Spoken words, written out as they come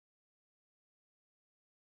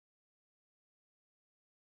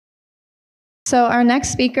So our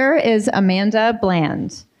next speaker is Amanda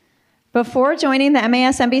Bland. Before joining the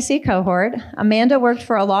MAS-NBC cohort, Amanda worked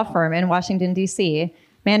for a law firm in Washington, D.C.,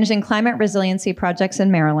 managing climate resiliency projects in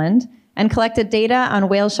Maryland, and collected data on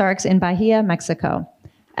whale sharks in Bahia, Mexico.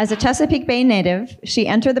 As a Chesapeake Bay native, she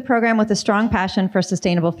entered the program with a strong passion for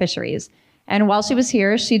sustainable fisheries. And while she was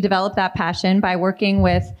here, she developed that passion by working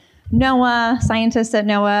with NOAA, scientists at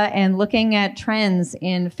NOAA, and looking at trends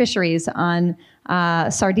in fisheries on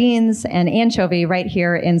sardines and anchovy right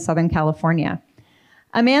here in Southern California.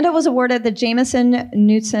 Amanda was awarded the Jameson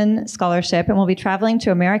Knutson Scholarship and will be traveling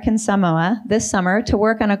to American Samoa this summer to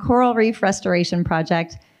work on a coral reef restoration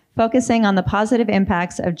project focusing on the positive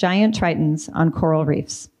impacts of giant tritons on coral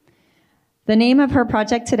reefs. The name of her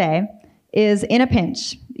project today is In a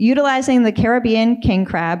Pinch, utilizing the Caribbean king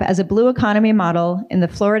crab as a blue economy model in the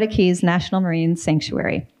Florida Keys National Marine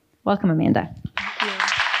Sanctuary. Welcome, Amanda.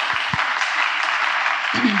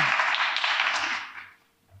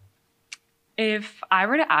 If I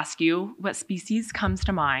were to ask you what species comes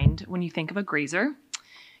to mind when you think of a grazer,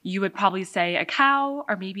 you would probably say a cow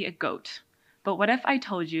or maybe a goat. But what if I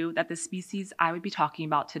told you that the species I would be talking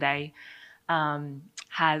about today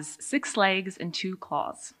has 6 legs and 2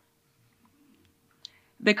 claws?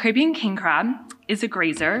 The Caribbean king crab is a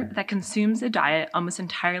grazer that consumes a diet almost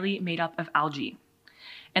entirely made up of algae.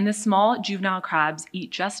 And the small juvenile crabs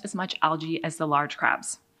eat just as much algae as the large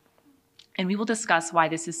crabs. And we will discuss why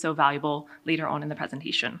this is so valuable later on in the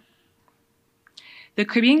presentation. The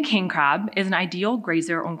Caribbean king crab is an ideal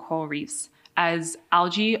grazer on coral reefs, as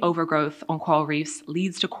algae overgrowth on coral reefs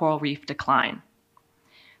leads to coral reef decline.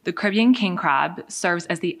 The Caribbean king crab serves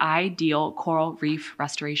as the ideal coral reef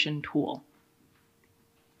restoration tool.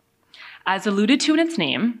 As alluded to in its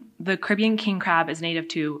name, the Caribbean king crab is native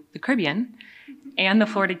to the Caribbean and the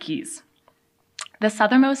Florida Keys. The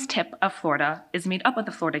southernmost tip of Florida is made up of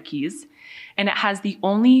the Florida Keys, and it has the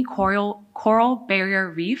only coral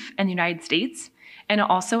barrier reef in the United States, and it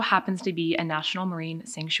also happens to be a national marine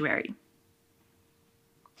sanctuary.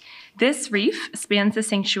 This reef spans the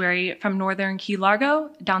sanctuary from northern Key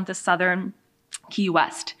Largo down to southern Key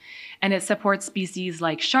West, and it supports species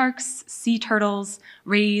like sharks, sea turtles,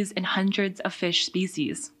 rays, and hundreds of fish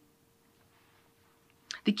species.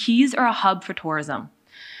 The Keys are a hub for tourism.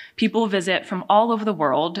 People visit from all over the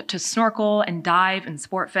world to snorkel and dive and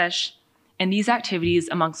sport fish, and these activities,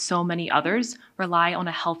 amongst so many others, rely on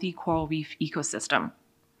a healthy coral reef ecosystem.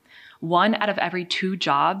 1 out of every 2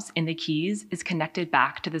 jobs in the Keys is connected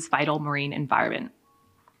back to this vital marine environment.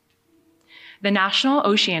 The National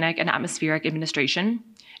Oceanic and Atmospheric Administration,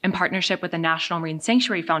 in partnership with the National Marine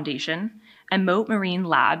Sanctuary Foundation and Mote Marine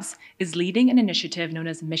Labs, is leading an initiative known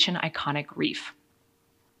as Mission Iconic Reef.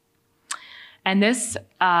 And this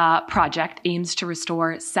project aims to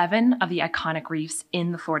restore 7 of the iconic reefs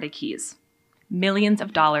in the Florida Keys. Millions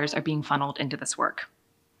of dollars are being funneled into this work.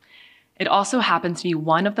 It also happens to be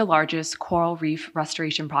one of the largest coral reef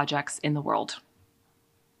restoration projects in the world.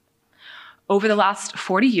 Over the last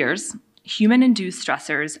 40 years, human-induced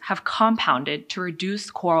stressors have compounded to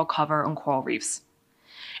reduce coral cover on coral reefs.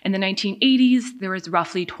 In the 1980s, there was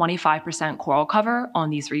roughly 25% coral cover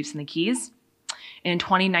on these reefs in the Keys. In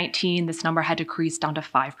 2019, this number had decreased down to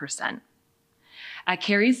 5%. At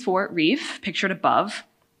Carey's Fort Reef, pictured above,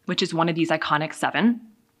 which is one of these iconic 7,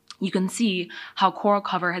 you can see how coral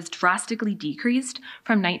cover has drastically decreased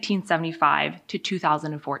from 1975 to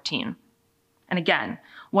 2014. And again,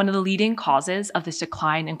 one of the leading causes of this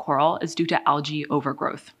decline in coral is due to algae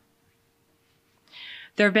overgrowth.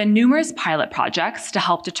 There have been numerous pilot projects to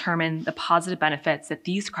help determine the positive benefits that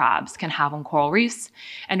these crabs can have on coral reefs,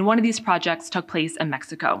 and one of these projects took place in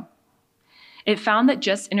Mexico. It found that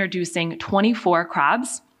just introducing 24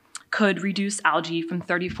 crabs could reduce algae from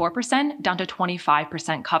 34% down to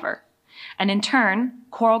 25% cover. And in turn,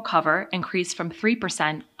 coral cover increased from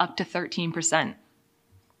 3% up to 13%.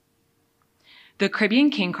 The Caribbean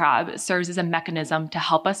king crab serves as a mechanism to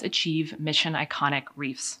help us achieve mission iconic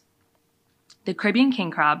reefs. The Caribbean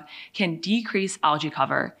king crab can decrease algae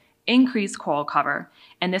cover, increase coral cover,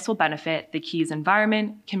 and this will benefit the Keys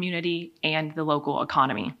environment, community, and the local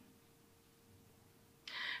economy.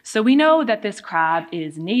 So we know that this crab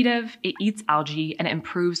is native, it eats algae, and it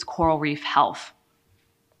improves coral reef health.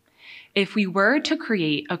 If we were to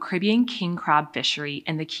create a Caribbean king crab fishery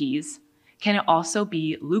in the Keys, can it also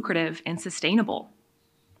be lucrative and sustainable?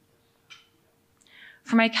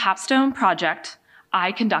 For my capstone project,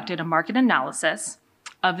 I conducted a market analysis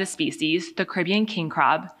of the species, the Caribbean king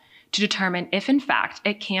crab, to determine if in fact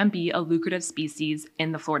it can be a lucrative species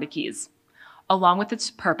in the Florida Keys, along with its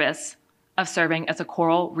purpose of serving as a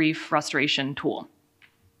coral reef restoration tool.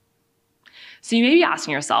 So you may be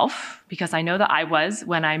asking yourself, because I know that I was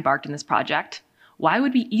when I embarked on this project, why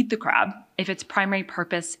would we eat the crab if its primary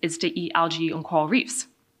purpose is to eat algae and coral reefs?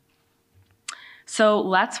 So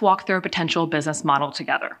let's walk through a potential business model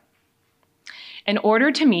together. In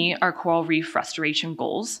order to meet our coral reef restoration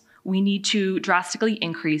goals, we need to drastically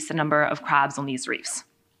increase the number of crabs on these reefs.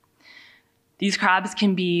 These crabs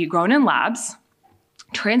can be grown in labs,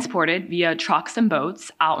 transported via trucks and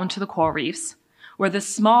boats out onto the coral reefs, where the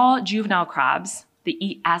small juvenile crabs that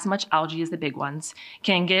eat as much algae as the big ones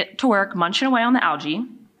can get to work munching away on the algae.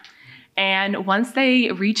 And once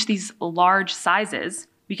they reach these large sizes,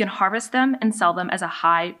 we can harvest them and sell them as a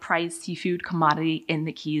high-priced seafood commodity in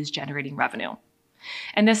the Keys, generating revenue.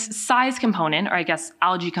 And this size component, or I guess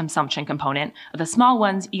algae consumption component, of the small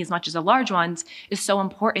ones eat as much as the large ones, is so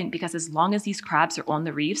important because as long as these crabs are on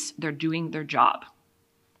the reefs, they're doing their job.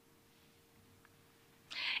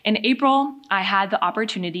 In April, I had the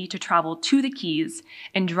opportunity to travel to the Keys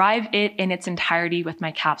and drive it in its entirety with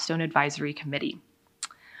my Capstone Advisory Committee.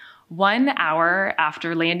 1 hour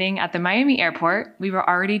after landing at the Miami airport, we were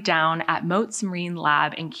already down at Moats Marine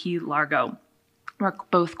Lab in Key Largo, where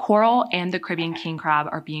both coral and the Caribbean king crab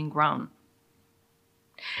are being grown.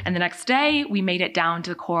 And the next day, we made it down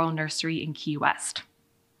to the Coral Nursery in Key West.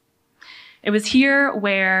 It was here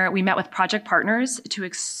where we met with project partners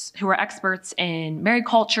who are experts in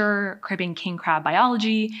mariculture, Caribbean king crab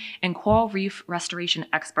biology, and coral reef restoration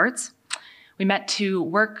experts. We met to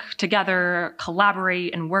work together,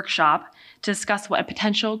 collaborate, and workshop to discuss what a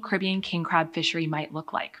potential Caribbean king crab fishery might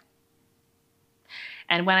look like.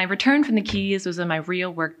 And when I returned from the Keys was when my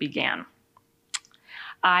real work began.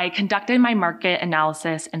 I conducted my market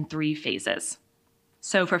analysis in 3 phases.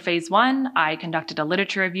 So for phase 1, I conducted a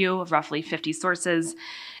literature review of roughly 50 sources,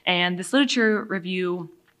 and this literature review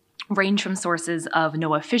ranged from sources of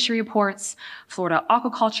NOAA fishery reports, Florida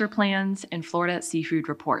aquaculture plans, and Florida seafood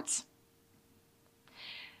reports.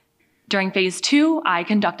 During phase 2, I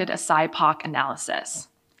conducted a SIPOC analysis.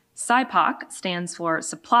 SIPOC stands for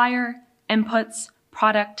Supplier, Inputs,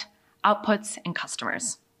 Product, Outputs, and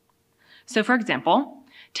Customers. So for example,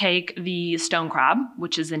 take the stone crab,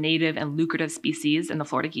 which is a native and lucrative species in the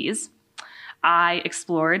Florida Keys. I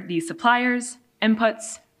explored the suppliers,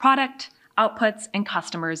 inputs, product, outputs, and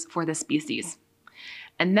customers for this species.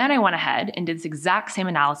 And then I went ahead and did this exact same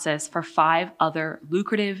analysis for 5 other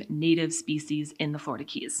lucrative native species in the Florida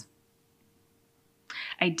Keys.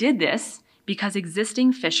 I did this because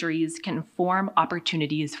existing fisheries can inform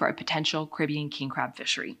opportunities for a potential Caribbean king crab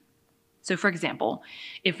fishery. So for example,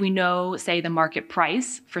 if we know, say, the market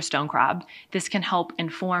price for stone crab, this can help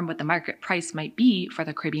inform what the market price might be for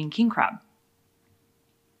the Caribbean king crab.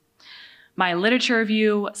 My literature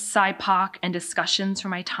review, SIPOC, and discussions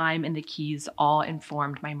from my time in the Keys all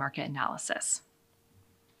informed my market analysis.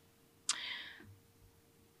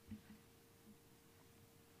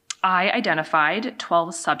 I identified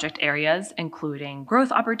 12 subject areas, including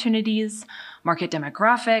growth opportunities, market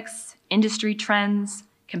demographics, industry trends,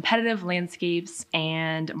 competitive landscapes,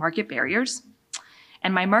 and market barriers.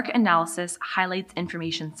 And my market analysis highlights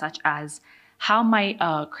information such as how might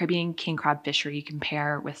a Caribbean king crab fishery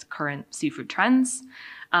compare with current seafood trends?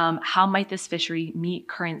 How might this fishery meet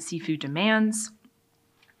current seafood demands?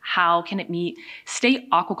 How can it meet state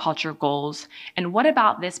aquaculture goals? And what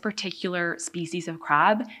about this particular species of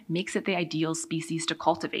crab makes it the ideal species to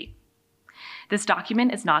cultivate? This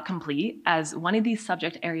document is not complete, as one of these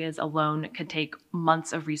subject areas alone could take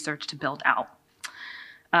months of research to build out.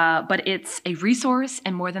 But it's a resource,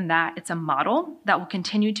 and more than that, it's a model that will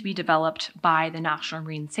continue to be developed by the National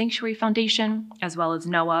Marine Sanctuary Foundation, as well as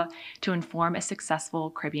NOAA, to inform a successful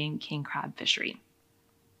Caribbean king crab fishery.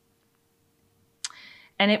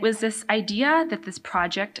 And it was this idea that this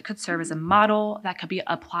project could serve as a model that could be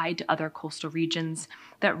applied to other coastal regions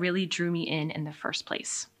that really drew me in the first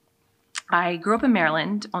place. I grew up in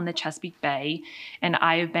Maryland on the Chesapeake Bay, and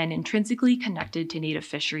I have been intrinsically connected to native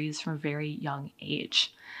fisheries from a very young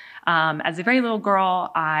age. As a very little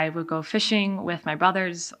girl, I would go fishing with my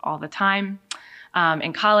brothers all the time.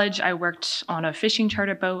 In college, I worked on a fishing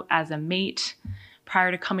charter boat as a mate.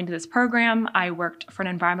 Prior to coming to this program, I worked for an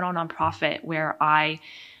environmental nonprofit where I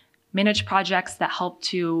managed projects that help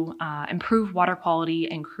to improve water quality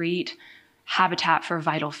and create habitat for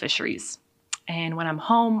vital fisheries. And when I'm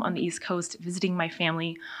home on the East Coast visiting my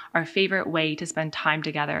family, our favorite way to spend time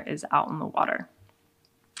together is out on the water.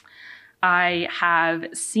 I have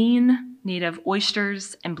seen native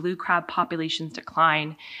oysters and blue crab populations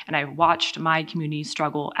decline, and I've watched my community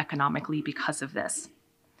struggle economically because of this.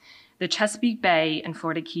 The Chesapeake Bay and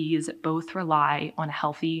Florida Keys both rely on a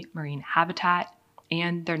healthy marine habitat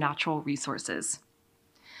and their natural resources.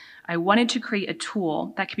 I wanted to create a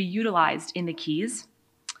tool that could be utilized in the Keys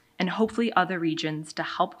and hopefully other regions to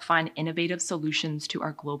help find innovative solutions to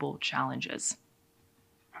our global challenges.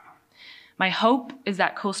 My hope is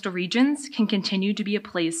that coastal regions can continue to be a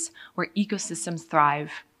place where ecosystems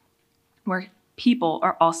thrive, where people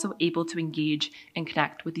are also able to engage and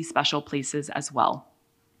connect with these special places as well.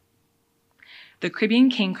 The Caribbean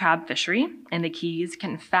king crab fishery in the Keys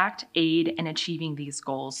can in fact aid in achieving these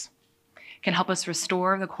goals, can help us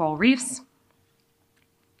restore the coral reefs,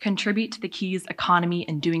 contribute to the Keys economy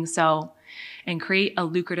in doing so, and create a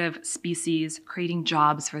lucrative species, creating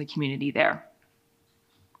jobs for the community there.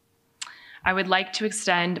 I would like to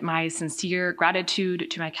extend my sincere gratitude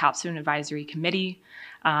to my Capstone Advisory Committee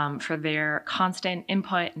for their constant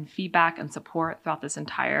input and feedback and support throughout this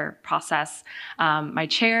entire process. My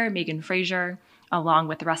chair, Megan Frazier, along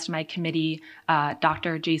with the rest of my committee,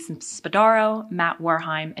 Dr. Jason Spadaro, Matt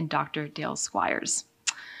Warheim, and Dr. Dale Squires.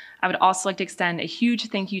 I would also like to extend a huge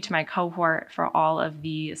thank you to my cohort for all of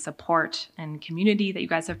the support and community that you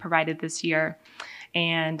guys have provided this year.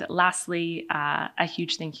 And lastly, a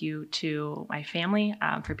huge thank you to my family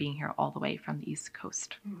for being here all the way from the East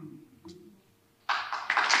Coast.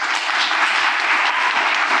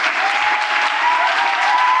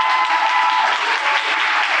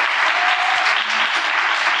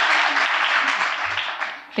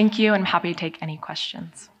 Thank you, and I'm happy to take any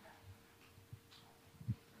questions.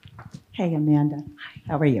 Hey, Amanda. Hi.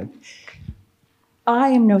 How are you? I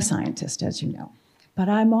am no scientist, as you know, but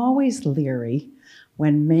I'm always leery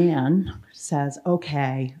when man says,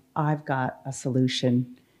 okay, I've got a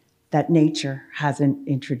solution that nature hasn't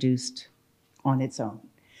introduced on its own.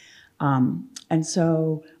 And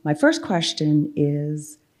so my first question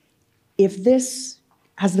is, if this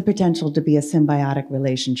has the potential to be a symbiotic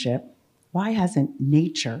relationship, why hasn't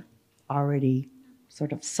nature already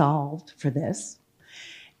sort of solved for this?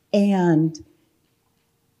 And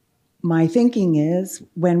my thinking is,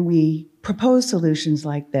 when we propose solutions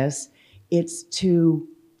like this, it's to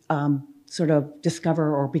sort of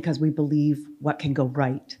discover, or because we believe what can go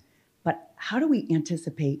right. But how do we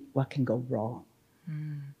anticipate what can go wrong?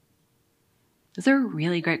 Those are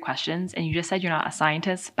really great questions. And you just said you're not a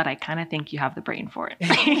scientist, but I kind of think you have the brain for it.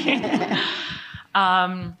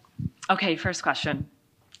 Okay, first question.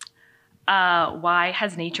 Why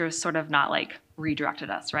has nature sort of not like redirected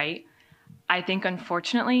us, right? I think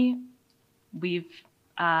unfortunately we've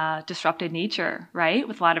disrupted nature, right,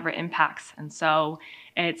 with a lot of our impacts. And so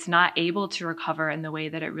it's not able to recover in the way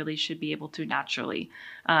that it really should be able to naturally.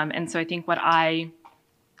 And so I think what I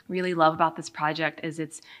really love about this project is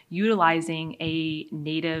it's utilizing a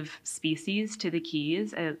native species to the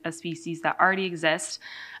Keys, a species that already exists,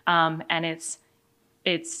 and it's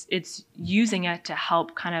using it to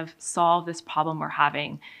help kind of solve this problem we're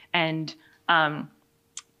having. And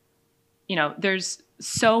you know, there's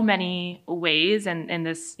so many ways, and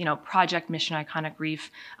this, you know, project Mission Iconic Reef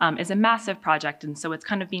is a massive project, and so it's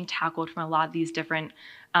kind of being tackled from a lot of these different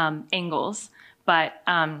angles. But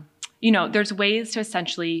you know, there's ways to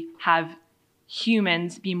essentially have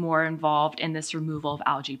humans be more involved in this removal of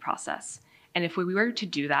algae process. And if we were to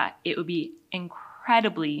do that, it would be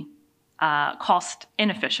incredibly cost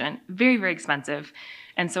inefficient, very, very expensive.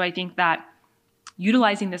 And so I think that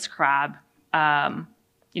utilizing this crab,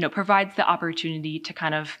 you know, provides the opportunity to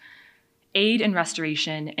kind of aid in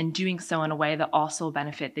restoration, and doing so in a way that also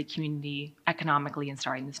benefit the community economically in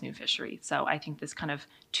starting this new fishery. So I think this kind of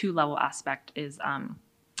two-level aspect is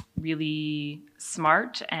really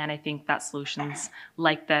smart, and I think that solutions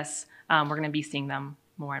like this, we're going to be seeing them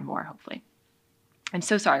more and more, hopefully. I'm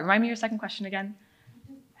so sorry. Remind me your second question again.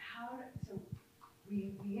 So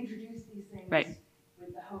we introduce these things, right,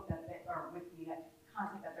 with the hope that or with the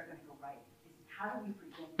concept that they're going to go right. How do we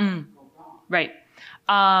predict them to go wrong? Right.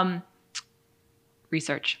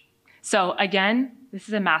 Research. So again, this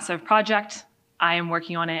is a massive project. I am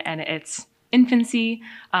working on it, and it's infancy.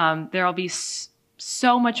 There will be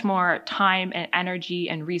so much more time and energy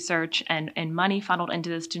and research and money funneled into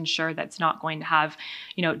this to ensure that it's not going to have,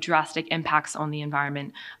 you know, drastic impacts on the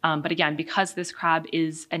environment. But again, because this crab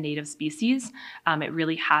is a native species, it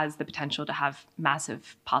really has the potential to have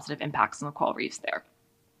massive positive impacts on the coral reefs there.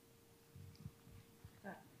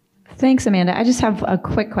 Thanks, Amanda. I just have a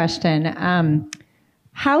quick question.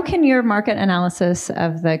 How can your market analysis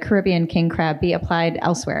of the Caribbean king crab be applied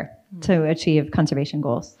elsewhere to achieve conservation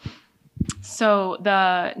goals? So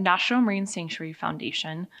the National Marine Sanctuary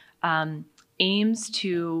Foundation aims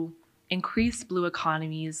to increase blue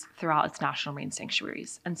economies throughout its national marine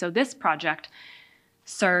sanctuaries. And so this project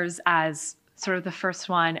serves as sort of the first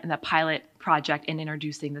one in the pilot project in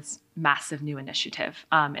introducing this massive new initiative.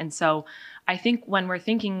 And so I think when we're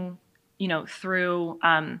thinking, through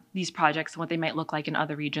these projects and what they might look like in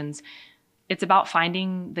other regions, it's about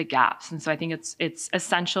finding the gaps. And so I think it's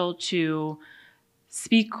essential to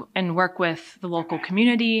speak and work with the local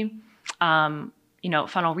community,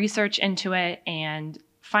 funnel research into it, and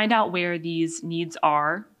find out where these needs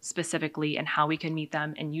are specifically and how we can meet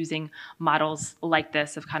them, and using models like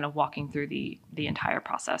this of kind of walking through the entire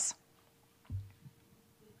process.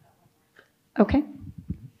 Okay.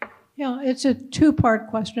 Yeah, it's a two-part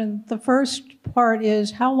question. The first part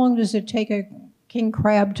is, how long does it take a king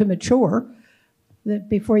crab to mature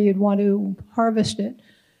before you'd want to harvest it?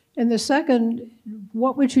 And the second,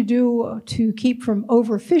 what would you do to keep from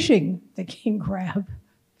overfishing the king crab?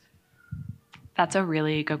 That's a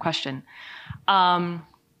really good question. I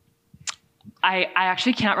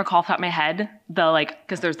actually can't recall off the top of my head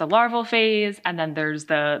because there's the larval phase and then there's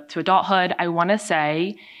to adulthood. I want to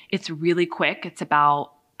say it's really quick. It's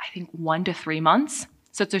about, I think, 1 to 3 months.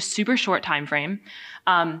 So it's a super short time frame.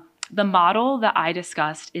 The model that I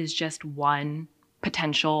discussed is just one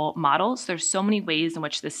potential model. So there's so many ways in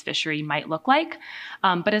which this fishery might look like.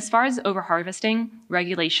 But as far as overharvesting,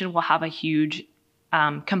 regulation will have a huge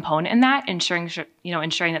component in that, ensuring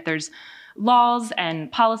that there's laws and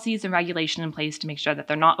policies and regulation in place to make sure that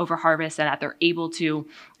they're not overharvested and that they're able to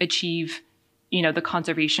achieve, the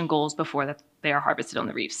conservation goals before that they are harvested on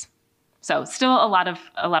the reefs. So still a lot of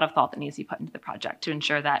thought that needs to be put into the project to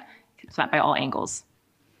ensure that it's met by all angles.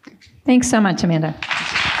 Thanks so much, Amanda.